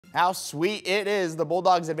How sweet it is. The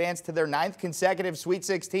Bulldogs advanced to their 9th consecutive Sweet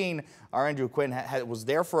 16. Our Andrew Quinn was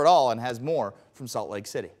there for it all and has more from Salt Lake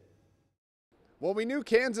City. Well, we knew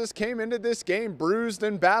Kansas came into this game bruised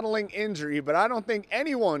and battling injury, but I don't think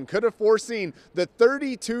anyone could have foreseen the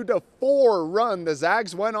 32-4 run the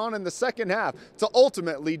Zags went on in the second half to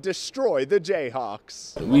ultimately destroy the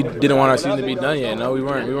Jayhawks. We didn't want our season to be done yet. No, we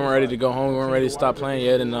weren't ready to go home. We weren't ready to stop playing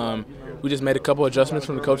yet, and we just made a couple adjustments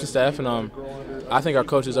from the coaching staff, and I think our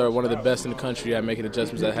coaches are one of the best in the country at making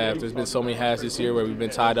adjustments at half. There's been so many halves this year where we've been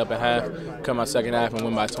tied up at half, come out second half and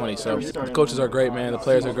win by 20. So the coaches are great, man. The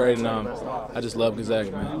players are great, and I just love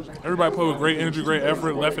Gonzaga, man. Everybody played with great energy, great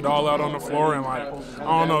effort, left it all out on the floor, and I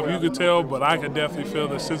don't know if you could tell, but I could definitely feel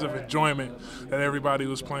the sense of enjoyment that everybody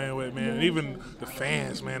was playing with, man. And even the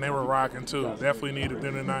fans, man, they were rocking too. Definitely needed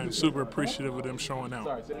them tonight, and super appreciative of them showing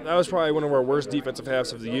out. That was probably one of our worst defensive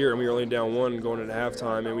halves of the year, and we were only down 1 going into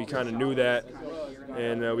halftime, and we kind of knew that.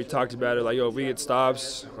 And we talked about it like, yo, if we get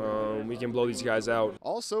stops, we can blow these guys out.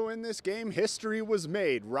 Also in this game, history was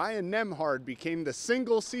made. Ryan Nembhard became the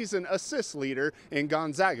single-season assist leader in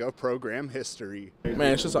Gonzaga program history.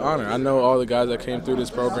 Man, it's just an honor. I know all the guys that came through this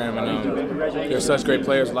program, and they're such great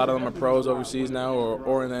players. A lot of them are pros overseas now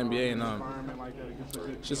or in the NBA, and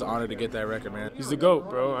it's just an honor to get that record, man. He's the GOAT,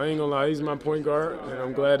 bro. I ain't gonna lie. He's my point guard, and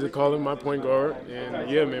I'm glad to call him my point guard. And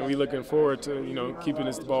yeah, man, we looking forward to keeping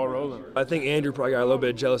this ball rolling. I think Andrew probably got a little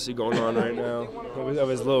bit of jealousy going on right now of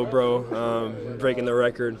his little bro breaking the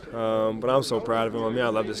record. But I'm so proud of him. I mean, I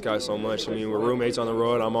love this guy so much. I mean, we're roommates on the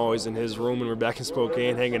road. I'm always in his room, and we're back in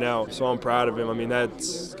Spokane hanging out. So I'm proud of him. I mean,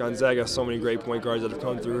 Gonzaga has so many great point guards that have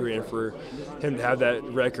come through, and for him to have that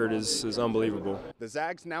record is unbelievable. The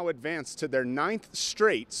Zags now advance to their 9th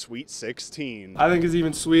straight Sweet 16. I think it's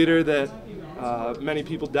even sweeter that many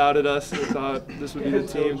people doubted us and thought this would be the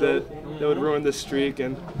team that would ruin this streak,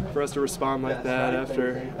 and for us to respond like that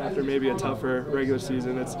after maybe a tougher regular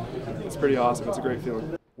season, it's pretty awesome. It's a great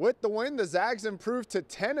feeling. With the win, the Zags improved to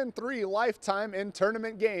 10-3 lifetime in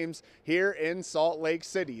tournament games here in Salt Lake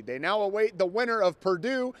City. They now await the winner of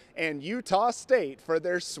Purdue and Utah State for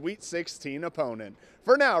their Sweet 16 opponent.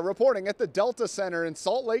 For now, reporting at the Delta Center in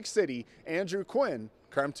Salt Lake City, Andrew Quinn,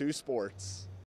 KREM 2 Sports.